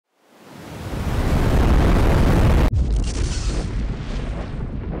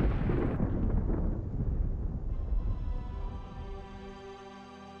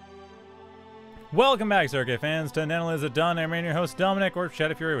Welcome back, Circuit fans, to Nanolith at Dawn. I'm your host, Dominic, or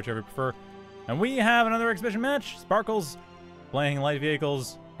Shadow Fury, whichever you prefer. And we have another exhibition match. Sparkles playing light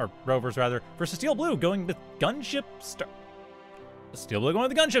vehicles, or Rovers rather, versus Steel Blue going with Gunship Start. Steel Blue going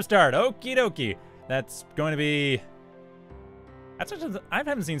with the Gunship Start. Okie dokie. That's going to be... I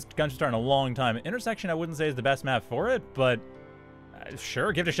haven't seen Gunship Start in a long time. Intersection, I wouldn't say is the best map for it, but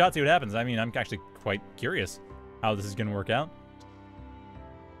sure, give it a shot, see what happens. I mean, I'm actually quite curious how this is going to work out.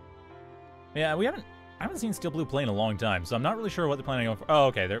 Yeah, I haven't seen Steel Blue play in a long time, so I'm not really sure what they're planning on. Oh,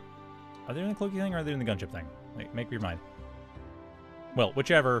 okay. Are they doing the cloaky thing or are they doing the gunship thing? Make up your mind. Well,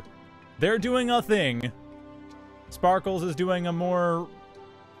 whichever. They're doing a thing. Sparkles is doing a more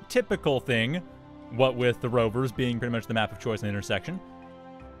typical thing. What with the Rovers being pretty much the map of choice in the intersection.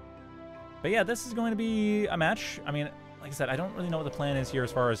 But yeah, this is going to be a match. I mean, like I said, I don't really know what the plan is here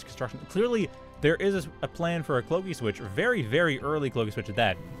as far as construction. Clearly, there is a plan for a cloaky switch. Very, very early cloaky switch at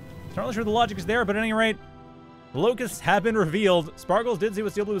that. Not really sure the logic is there, but at any rate, locusts have been revealed. Sparkles did see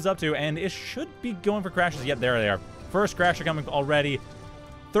what Steel Blue was up to, and it should be going for crashes. Yep, there they are. First crasher coming already.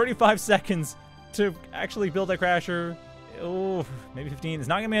 35 seconds to actually build that crasher. Oh, maybe 15. It's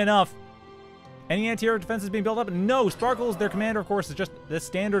not going to be enough. Any anti-air defense is being built up? No, Sparkles, their commander, of course, is just the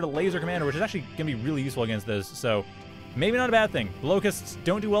standard laser commander, which is actually going to be really useful against this. So, maybe not a bad thing. Locusts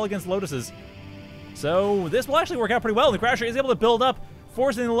don't do well against Lotuses. So, this will actually work out pretty well. The crasher is able to build up,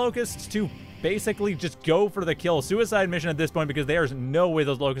 forcing the Locusts to basically just go for the kill. Suicide mission at this point, because there's no way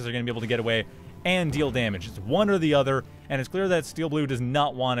those Locusts are going to be able to get away and deal damage. It's one or the other, and it's clear that Steel Blue does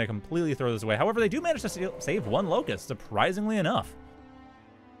not want to completely throw this away. However, they do manage to save one Locust, surprisingly enough.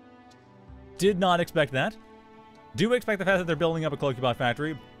 Did not expect that. Do expect the fact that they're building up a Cloakybot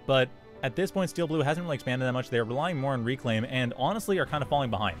factory, but at this point, Steel Blue hasn't really expanded that much. They're relying more on Reclaim, and honestly are kind of falling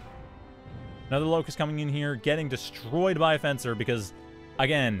behind. Another Locust coming in here, getting destroyed by a Fencer, because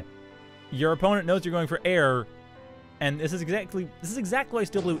again, your opponent knows you're going for air, and this is exactly why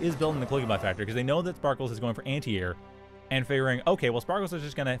Steel Blue is building the Cloakybot factory, because they know that Sparkles is going for anti-air, and figuring, okay, well, Sparkles is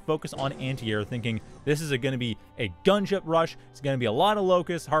just going to focus on anti-air, thinking this is going to be a gunship rush, it's going to be a lot of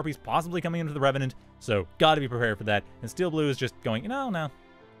Locusts, Harpies possibly coming into the Revenant, so got to be prepared for that, and Steel Blue is just going, no,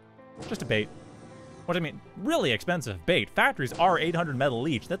 just a bait. What do I mean? Really expensive bait. Factories are 800 metal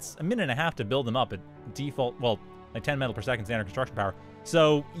each. That's a minute and a half to build them up at default, well, like 10 metal per second standard construction power.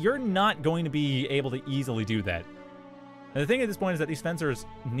 So you're not going to be able to easily do that. And the thing at this point is that these fencers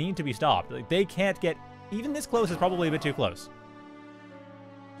need to be stopped. Like, they can't get... Even this close is probably a bit too close.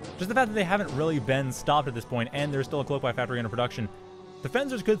 Just the fact that they haven't really been stopped at this point, and there's still a Cloakybot factory under production, the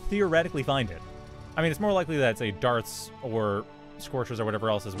fencers could theoretically find it. I mean, it's more likely that, say, darts or scorchers or whatever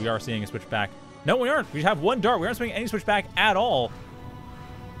else, as we are seeing a switch back. No, we aren't. We have one dart. We aren't seeing any switch back at all.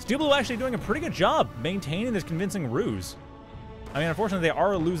 Steel Blue actually doing a pretty good job maintaining this convincing ruse. I mean, unfortunately, they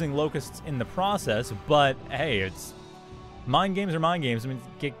are losing Locusts in the process, but hey, it's... Mind games are mind games. I mean,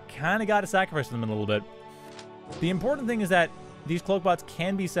 you kind of got to sacrifice them a little bit. The important thing is that these Cloakbots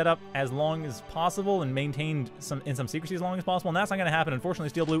can be set up as long as possible and maintained in some secrecy as long as possible, and that's not going to happen. Unfortunately,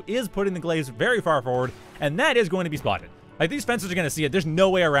 Steel Blue is putting the glaives very far forward, and that is going to be spotted. Like, these fencers are going to see it. There's no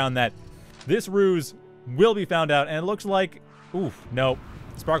way around that. This ruse will be found out, and it looks like... Oof, no.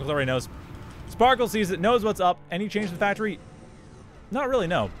 Sparkles already knows. Sparkles sees it, knows what's up. Any change to the factory? Not really,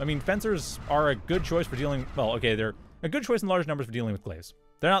 no. I mean, fencers are a good choice for dealing... Well, okay, they're a good choice in large numbers for dealing with glaives.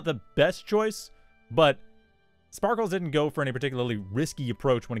 They're not the best choice, but Sparkles didn't go for any particularly risky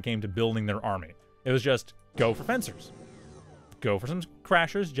approach when it came to building their army. It was just, go for fencers. Go for some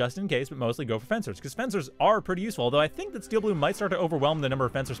crashers just in case, but mostly go for fencers, because fencers are pretty useful, although I think that Steel Blue might start to overwhelm the number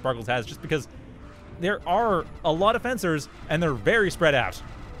of fencers Sparkles has, just because there are a lot of fencers, and they're very spread out.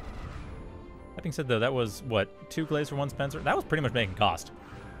 That being said, though, that was, what, 2 glaives for 1 fencer? That was pretty much making cost.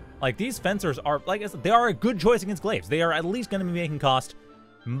 Like, these fencers are, like I said, they are a good choice against glaives. They are at least going to be making cost.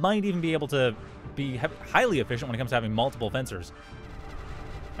 Might even be able to be highly efficient when it comes to having multiple fencers.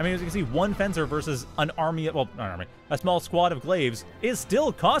 I mean, as you can see, 1 fencer versus an army, well, not an army, a small squad of glaives is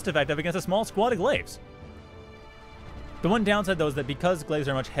still cost-effective against a small squad of glaives. The one downside, though, is that because glaives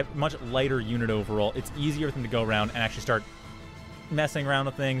are a much lighter unit overall, it's easier for them to go around and actually start messing around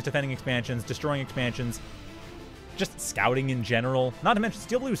with things, defending expansions, destroying expansions, just scouting in general. Not to mention,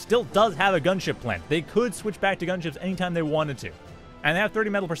 Steel Blue still does have a gunship plan. They could switch back to gunships anytime they wanted to. And they have 30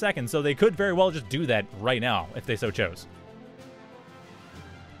 metal per second, so they could very well just do that right now, if they so chose.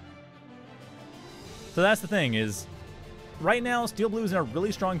 So that's the thing, is right now, Steel Blue is in a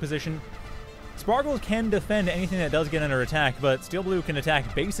really strong position. Sparkles can defend anything that does get under attack, but Steel Blue can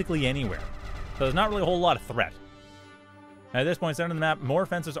attack basically anywhere. So there's not really a whole lot of threat. At this point, center of the map, more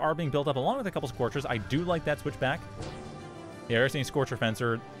fences are being built up along with a couple Scorchers. I do like that switch back. Yeah, we're seeing Scorcher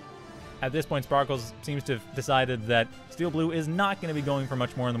Fencer. At this point, Sparkles seems to have decided that Steel Blue is not going to be going for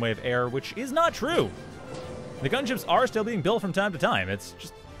much more in the way of air, which is not true. The gunships are still being built from time to time. It's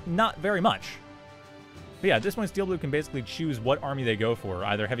just not very much. But yeah, at this point, Steel Blue can basically choose what army they go for,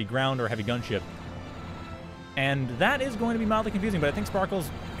 either heavy ground or heavy gunship. And that is going to be mildly confusing, but I think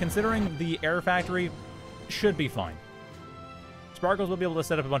Sparkles, considering the air factory, should be fine. Sparkles will be able to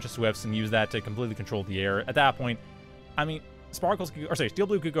set up a bunch of Swifts and use that to completely control the air. At that point, I mean, Steel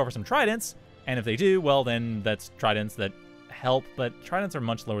Blue could go for some Tridents, and if they do, well, then that's Tridents that help, but Tridents are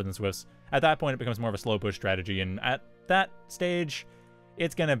much slower than Swifts. At that point, it becomes more of a slow push strategy, and at that stage,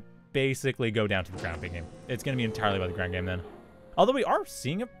 it's going to basically go down to the ground game. It's going to be entirely about the ground game then. Although we are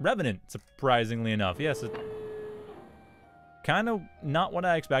seeing a Revenant, surprisingly enough. Yes, it's kind of not what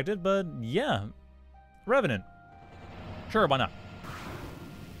I expected, but yeah, Revenant. Sure, why not?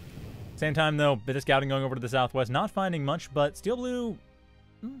 Same time, though, bit of scouting going over to the southwest, not finding much, but Steel Blue,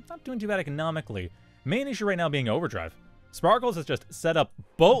 not doing too bad economically. Main issue right now being overdrive. Sparkles has just set up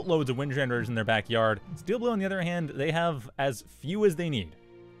boatloads of wind generators in their backyard. Steel Blue, on the other hand, they have as few as they need.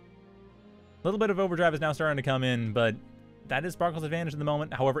 A little bit of overdrive is now starting to come in, but that is Sparkles' advantage at the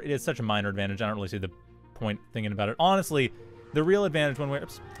moment. However, it is such a minor advantage, I don't really see the point thinking about it. Honestly, the real advantage one way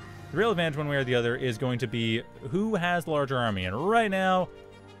or the other is going to be who has the larger army, and right now,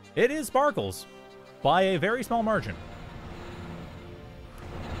 it is Sparkles, by a very small margin.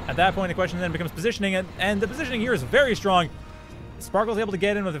 At that point, the question then becomes positioning, and the positioning here is very strong. Sparkles able to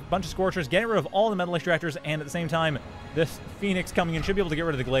get in with a bunch of Scorchers, getting rid of all the Metal Extractors, and at the same time, this Phoenix coming in should be able to get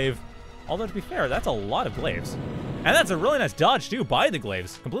rid of the Glaive. Although, to be fair, that's a lot of Glaives. And that's a really nice dodge, too, by the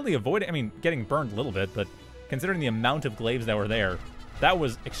Glaives. Completely avoiding, I mean, getting burned a little bit, but considering the amount of Glaives that were there, that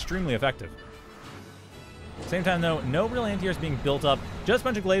was extremely effective. Same time, though, no real anti-airs being built up. Just a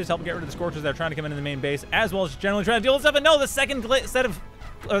bunch of Glaives to help get rid of the Scorchers that are trying to come in the main base, as well as generally trying to deal with stuff. And no, the second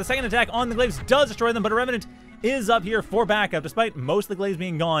attack on the Glaives does destroy them, but a Revenant is up here for backup. Despite most of the Glaives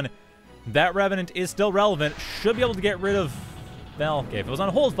being gone, that Revenant is still relevant. Should be able to get rid of, well, okay, if it was on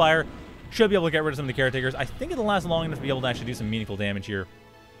a hold fire, should be able to get rid of some of the Caretakers. I think it'll last long enough to be able to actually do some meaningful damage here.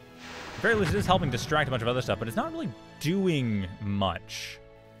 At the very least, it is helping distract a bunch of other stuff, but it's not really doing much.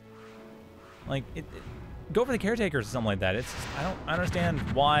 Like, go for the Caretakers or something like that. I don't understand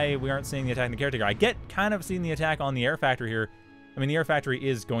why we aren't seeing the attack on the Caretaker. I get kind of seeing the attack on the Air Factory here. I mean, the Air Factory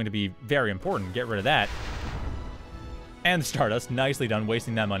is going to be very important. Get rid of that. And Stardust. Nicely done,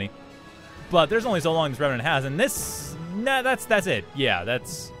 wasting that money. But there's only so long this Revenant has, and this... Nah, that's it. Yeah,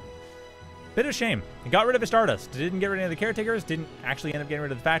 that's... Bit of a shame. It got rid of his Stardust. Didn't get rid of any of the Caretakers. Didn't actually end up getting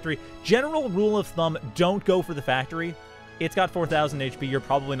rid of the factory. General rule of thumb, don't go for the factory. It's got 4,000 HP. You're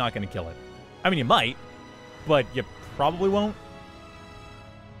probably not going to kill it. I mean, you might, but you probably won't.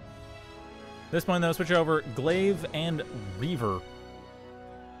 At this point, though, switch over Glaive and Reaver.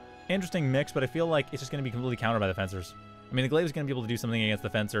 Interesting mix, but I feel like it's just going to be completely countered by the Fencers. I mean, the Glaive is going to be able to do something against the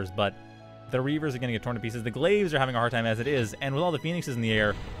Fencers, but the Reavers are going to get torn to pieces. The Glaives are having a hard time as it is, and with all the Phoenixes in the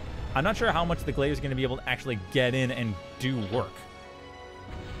air, I'm not sure how much the Glaive is going to be able to actually get in and do work.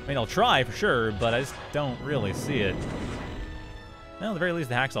 I mean, I'll try for sure, but I just don't really see it. Well, at the very least,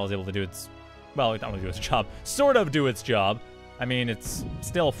 the Hacksaw is able to do its... Well, not really do its job. Sort of do its job. I mean, it's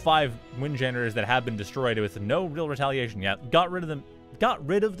still 5 wind generators that have been destroyed with no real retaliation yet. Got rid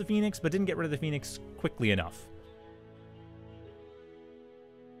of the Phoenix, but didn't get rid of the Phoenix quickly enough.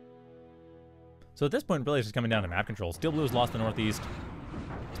 So at this point, really, it's just coming down to map control. Steel Blue has lost the northeast.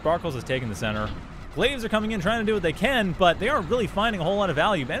 Sparkles has taken the center. Glaives are coming in, trying to do what they can, but they aren't really finding a whole lot of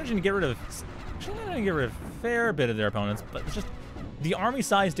value. Managing to get rid of... Actually, not going to get rid of a fair bit of their opponents, but it's just... The army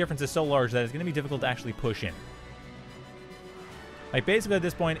size difference is so large that it's going to be difficult to actually push in. Like, basically at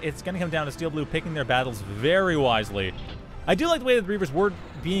this point, it's going to come down to Steel Blue picking their battles very wisely. I do like the way that the Reavers were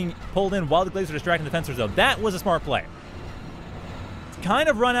being pulled in while the Glaives were distracting the Fencers, though. That was a smart play. It's kind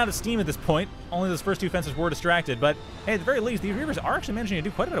of run out of steam at this point. Only those first 2 Fencers were distracted, but hey, at the very least, the Reavers are actually managing to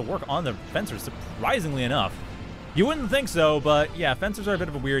do quite a bit of work on the Fencers, surprisingly enough. You wouldn't think so, but yeah, Fencers are a bit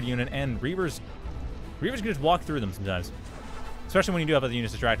of a weird unit, and Reavers can just walk through them sometimes. Especially when you do have other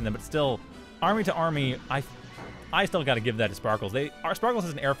units distracting them, but still, army to army, I still got to give that to Sparkles. Sparkles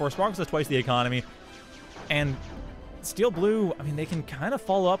has an Air Force, Sparkles has twice the economy, and Steel Blue, I mean, they can kind of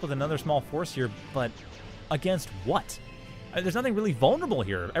follow up with another small force here, but against what? There's nothing really vulnerable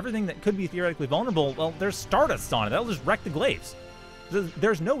here. Everything that could be theoretically vulnerable, well, there's Stardust on it. That'll just wreck the Glaives.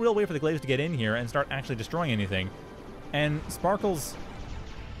 There's no real way for the Glaives to get in here and start actually destroying anything. And Sparkles,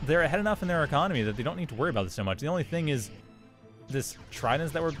 they're ahead enough in their economy that they don't need to worry about this so much. The only thing is this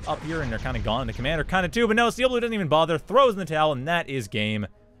Tridents that were up here, and they're kind of gone. The Commander kind of too, but no, Steel Blue doesn't even bother. Throws in the towel, and that is game. I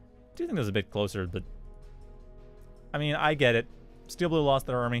do think it was a bit closer, but... I mean, I get it. Steel Blue lost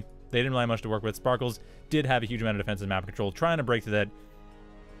their army. They didn't really have much to work with. Sparkles did have a huge amount of defensive map control. Trying to break through that,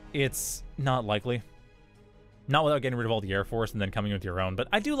 it's not likely. Not without getting rid of all the Air Force and then coming with your own. But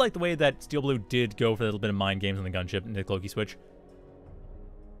I do like the way that Steel Blue did go for a little bit of mind games on the gunship and the Cloaky Switch.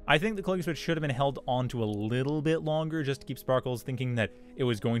 I think the Cloaky Switch should have been held on to a little bit longer just to keep Sparkles thinking that it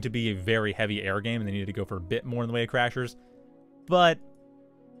was going to be a very heavy air game and they needed to go for a bit more in the way of crashers. But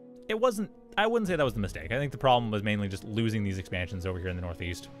it wasn't... I wouldn't say that was the mistake. I think the problem was mainly just losing these expansions over here in the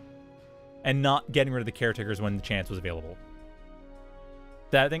Northeast and not getting rid of the Caretakers when the chance was available.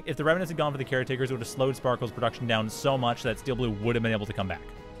 That I think if the Revenants had gone for the Caretakers, it would have slowed Sparkle's production down so much that Steel Blue would have been able to come back.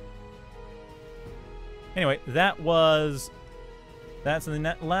 Anyway, that's the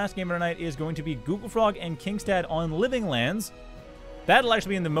last game of the night is going to be Google Frog and Kingstad on Living Lands. That'll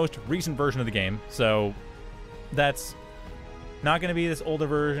actually be in the most recent version of the game, so that's not going to be this older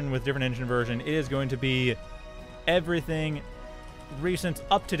version with different engine version. It is going to be everything recent,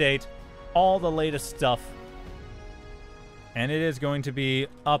 up to date, all the latest stuff. And it is going to be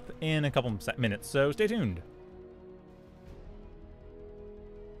up in a couple minutes, so stay tuned.